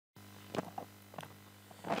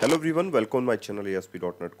Hello everyone, welcome to my channel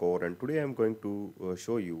ASP.NET Core, and today I'm going to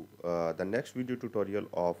show you the next video tutorial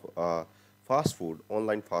of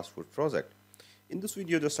online fast food project. In this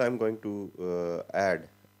video just I'm going to add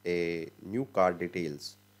a new cart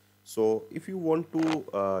details. So if you want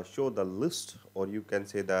to show the list, or you can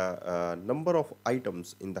say the number of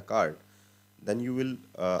items in the cart, then you will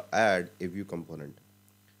add a view component,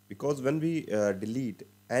 because when we delete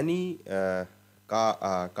any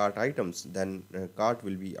cart items, then cart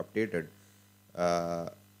will be updated uh,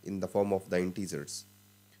 in the form of the integers.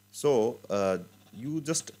 So you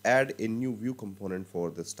just add a new view component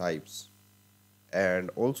for this types,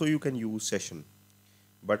 and also you can use session.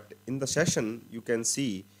 But in the session you can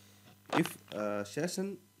see, if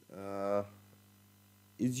session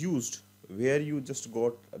is used where you just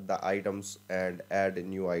got the items and add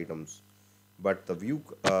new items, but the view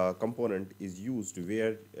component is used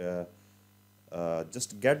where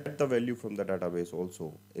just get the value from the database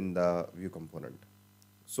also in the view component.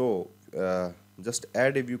 So just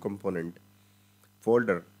add a view component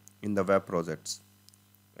folder in the web projects,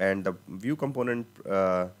 and the view component,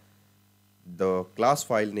 the class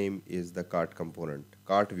file name is the cart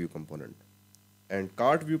view component, and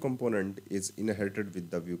cart view component is inherited with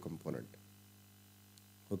the view component.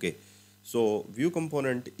 Okay, so view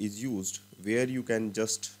component is used where you can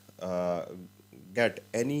just get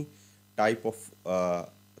any type of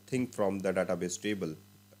thing from the database table,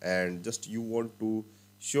 and just you want to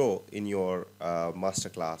show in your master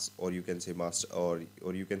class, or you can say or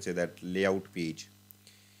you can say that layout page.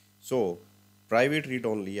 So private read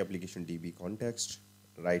only application DB context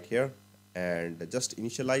right here, and just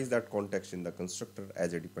initialize that context in the constructor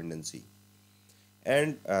as a dependency,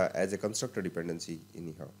 and as a constructor dependency in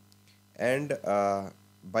here. And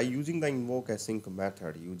by using the invoke async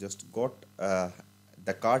method, you just got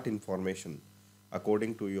the cart information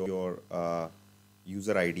according to your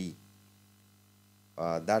user ID.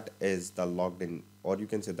 That is the logged in, or you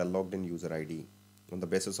can say the logged in user ID. On the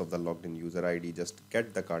basis of the logged in user ID, just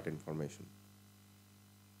get the cart information.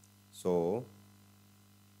 So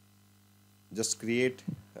just create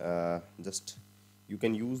you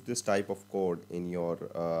can use this type of code in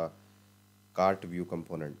your cart view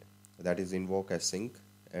component, that is invoke async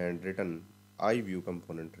and return iView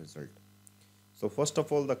component result. So first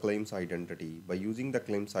of all, the claims identity. By using the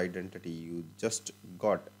claims identity, you just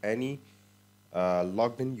got any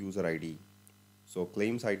logged in user ID. So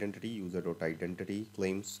claims identity user.identity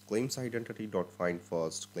claims identity dot find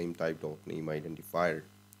first claim type dot name identifier.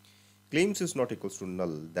 Claims is not equals to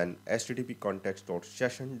null, then http context dot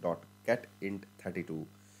session dot get int 32.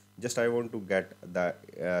 Just I want to get the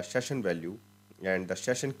session value, and the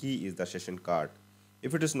session key is the session cart.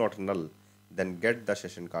 If it is not null, then get the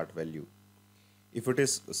session cart value. If it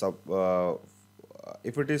is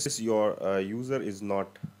your user is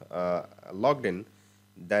not logged in,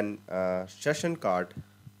 then session cart,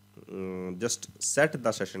 just set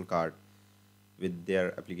the session cart with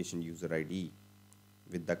their application user ID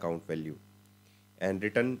with the count value, and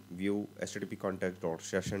return view http context dot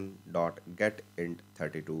session dot get int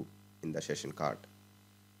 32 in the session cart.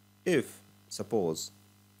 If suppose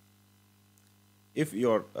if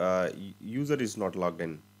your user is not logged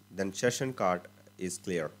in, then session cart is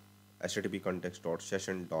clear, http context dot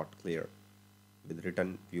session dot clear with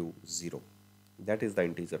return view 0. That is the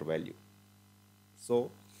integer value.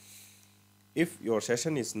 So if your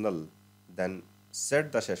session is null, then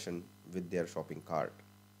set the session with their shopping cart.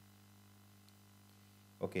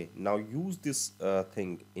 Okay, now use this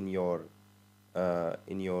thing in your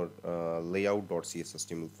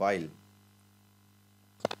layout.cshtml file.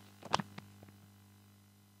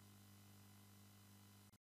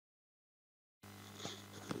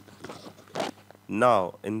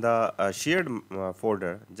 Now in the shared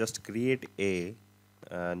folder, just create a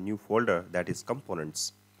new folder, that is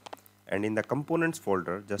components, and in the components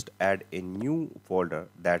folder just add a new folder,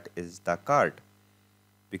 that is the cart,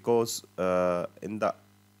 because the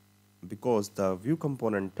view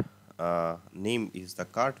component name is the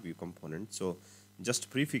cart view component, so just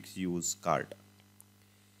prefix use cart.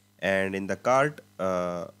 And in the cart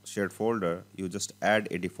shared folder, you just add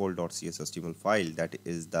a default.cshtml file, that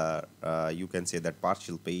is the you can say that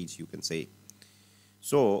partial page, you can say.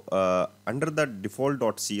 So under the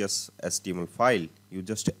default.cshtml file, you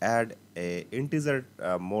just add a integer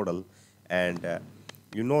model, and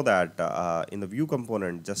you know that in the view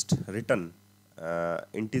component just return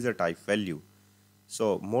integer type value.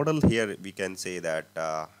 So model here we can say that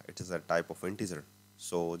it is a type of integer.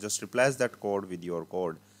 So just replace that code with your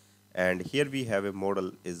code, and here we have a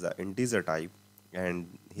model is the integer type,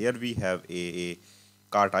 and here we have a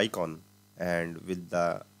cart icon and with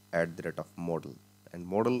the @ of model, and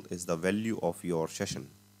model is the value of your session.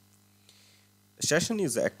 Session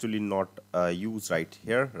is actually not used right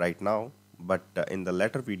here right now, but in the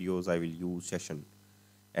later videos I will use session.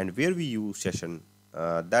 And where we use session,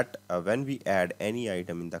 that when we add any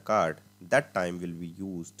item in the cart, that time will be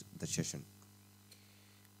used the session.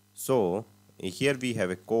 So here we have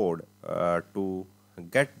a code to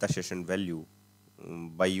get the session value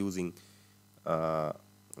by using uh,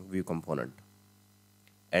 view component,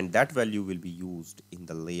 and that value will be used in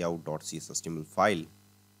the layout.cshtml file.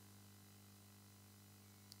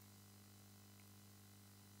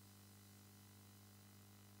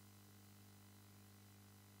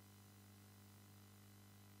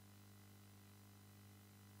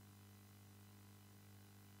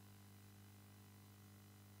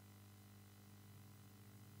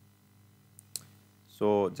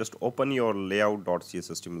 So just open your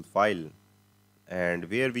layout.cshtml file, and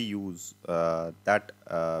where we use that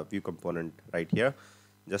view component right here,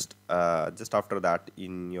 just after that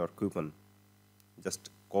in your coupon, just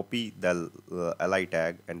copy the li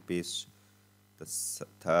tag and paste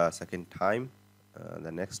the second time.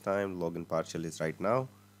 The next time login partial is right now.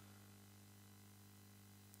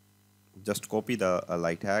 Just copy the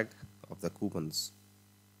li tag of the coupons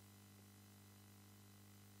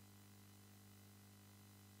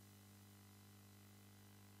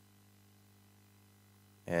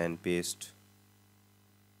and paste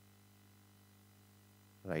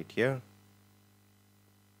right here.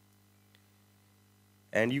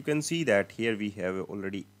 And you can see that here we have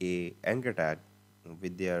already a anchor tag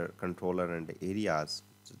with their controller and areas.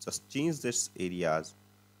 So just change this areas,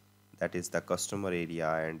 that is the customer area,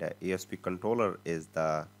 and ASP controller is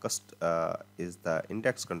the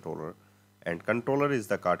index controller, and controller is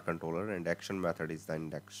the cart controller, and action method is the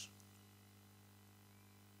index.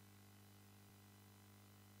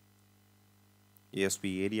 ASP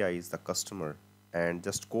area is the customer, and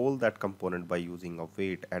just call that component by using a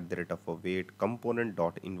wait at the rate of a wait component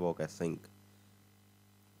dot invoke async,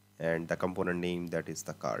 and the component name, that is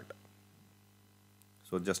the cart.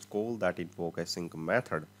 So just call that invoke async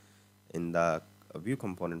method in the view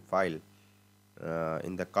component file,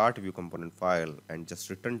 in the cart view component file, and just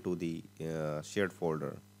return to the shared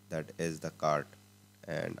folder, that is the cart,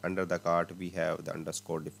 and under the cart we have the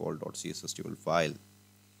underscore default.cshtml file.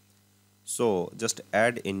 So just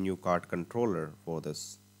add a new cart controller for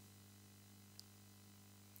this.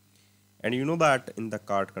 And you know that in the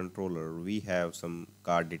cart controller we have some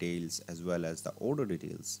cart details as well as the order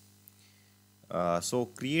details. So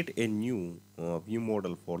create a new view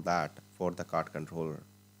model for that, for the cart controller.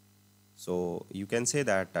 So you can say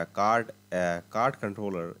that a cart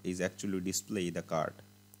controller is actually display the cart,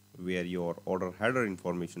 where your order header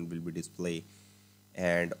information will be display,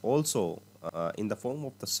 and also in the form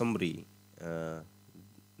of the summary,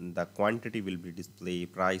 the quantity will be display,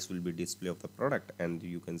 price will be display of the product, and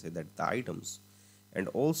you can say that the items, and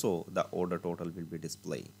also the order total will be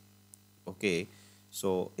display. Okay,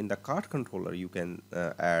 so in the cart controller you can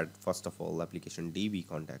add first of all application db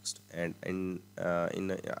context, and in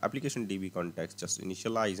application db context just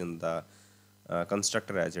initialize in the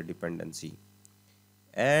constructor as a dependency,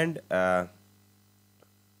 and uh,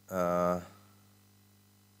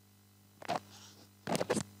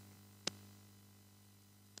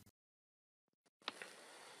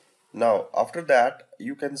 now after that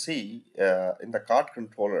you can see in the cart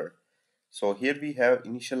controller, so here we have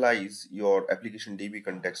initialize your application db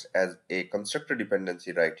context as a constructor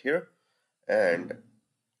dependency right here, and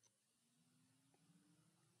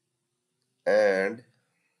and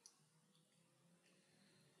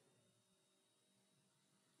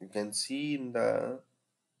you can see in the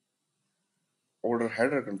order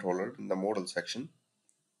header controller in the model section,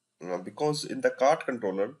 because in the cart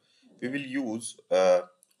controller we will use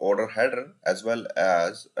order header as well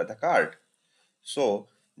as the cart. So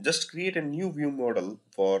just create a new view model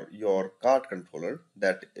for your cart controller,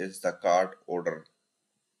 that is the cart order.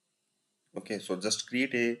 Okay, so just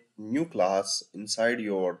create a new class inside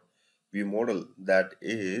your view model, that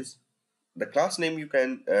is the class name, you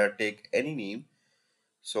can take any name.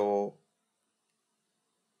 So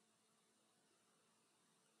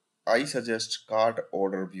I suggest cart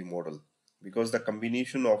order view model, because the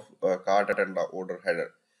combination of cart and the order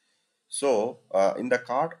header. So in the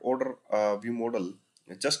cart order view model,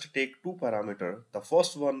 just take two parameter. The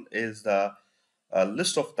first one is the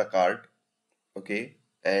list of the cart, okay,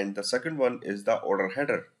 and the second one is the order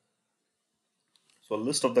header. So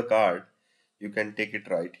list of the cart, you can take it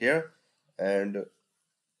right here, and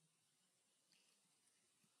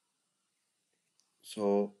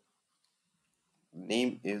so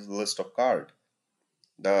name is list of cart.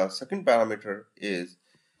 The second parameter is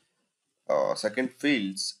second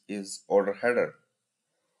fields is order header.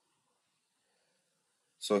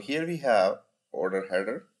 So here we have order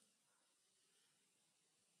header.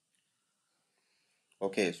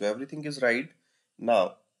 Okay, so everything is right.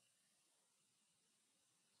 Now,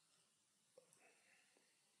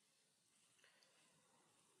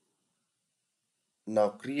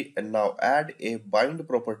 now add a bind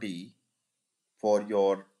property for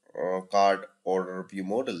your cart order view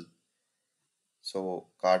model. So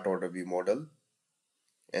cart order view model,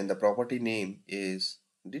 and the property name is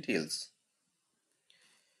details.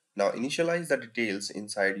 Now initialize the details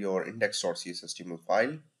inside your index.cshtml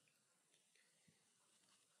file.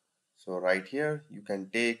 So right here you can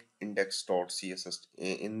take index.css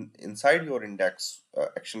inside your index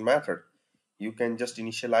action method. You can just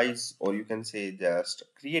initialize, or you can say just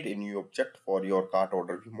create a new object for your cart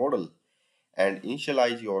order view model and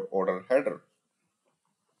initialize your order header.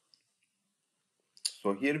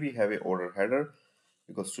 So here we have a order header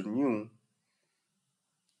equals to new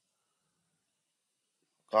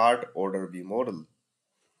cart order view model.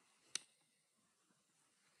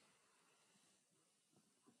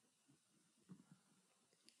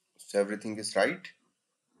 So everything is right.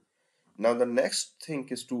 Now the next thing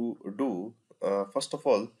is to do, first of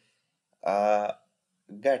all, uh,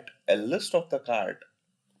 get a list of the cart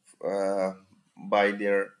uh, by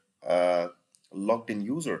their uh, logged in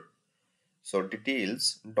user. So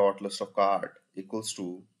details dot list of cart equals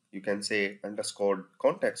to, you can say, underscore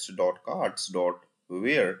context dot cards dot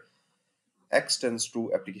where x tends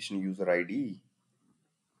to application user ID.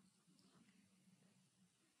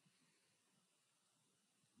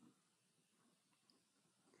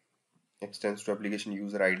 X tends to application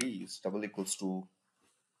user ID is double equals to,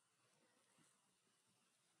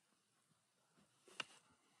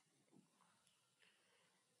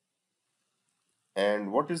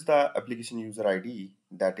 and what is the application user ID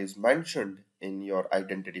that is mentioned in your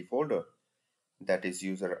identity folder? That is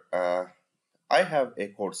user. I have a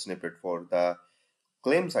code snippet for the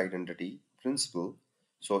claims identity principal.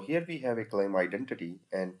 So here we have a claim identity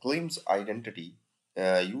and claims identity,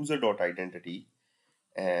 user dot identity,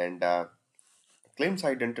 and claims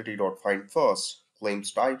identity dot find first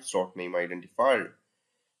claims types dot name identifier.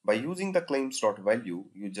 By using the claims dot value,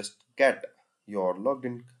 you just get your logged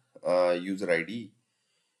in user ID.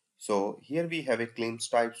 So here we have a claims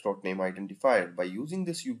types dot name identifier. By using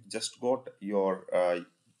this, you just got your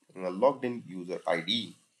logged in user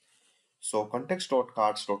ID. So context dot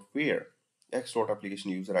cards dot where x dot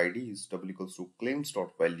application user ID is double equals to claims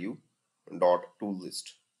dot value dot tool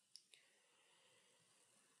list.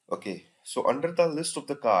 Okay, so under the list of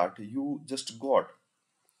the card, you just got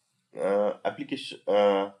application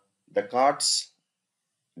the cards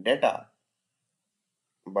data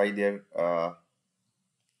by their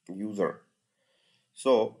user.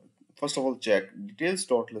 So first of all, check details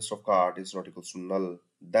dot list of card is not equals to null.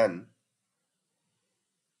 Then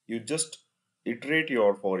you just iterate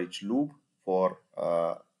your for each loop for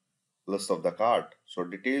list of the card. So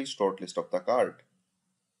details dot list of the card.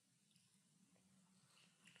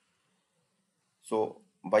 So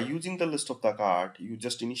by using the list of the card, you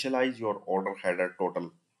just initialize your order header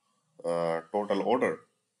total order.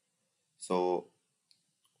 So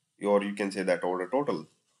your, you can say that order total.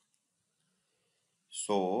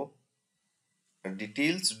 So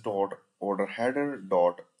details dot order header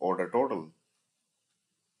dot order total.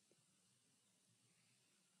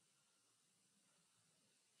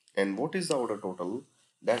 And what is the order total?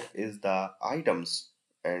 That is the items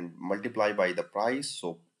and multiply by the price.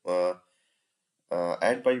 So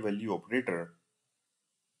add by value operator,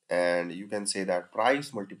 and you can say that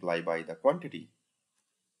price multiply by the quantity.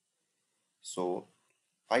 So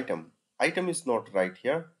item is not right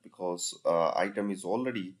here because item is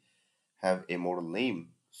already have a model name.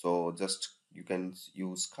 So just you can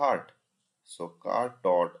use cart. So cart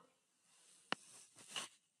dot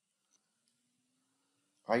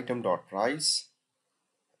item dot price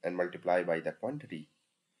and multiply by the quantity.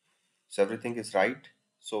 So everything is right.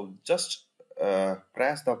 So just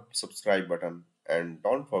press the subscribe button and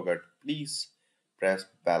don't forget, please press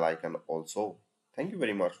bell icon also. Thank you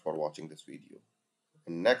very much for watching this video.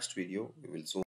 In next video we will soon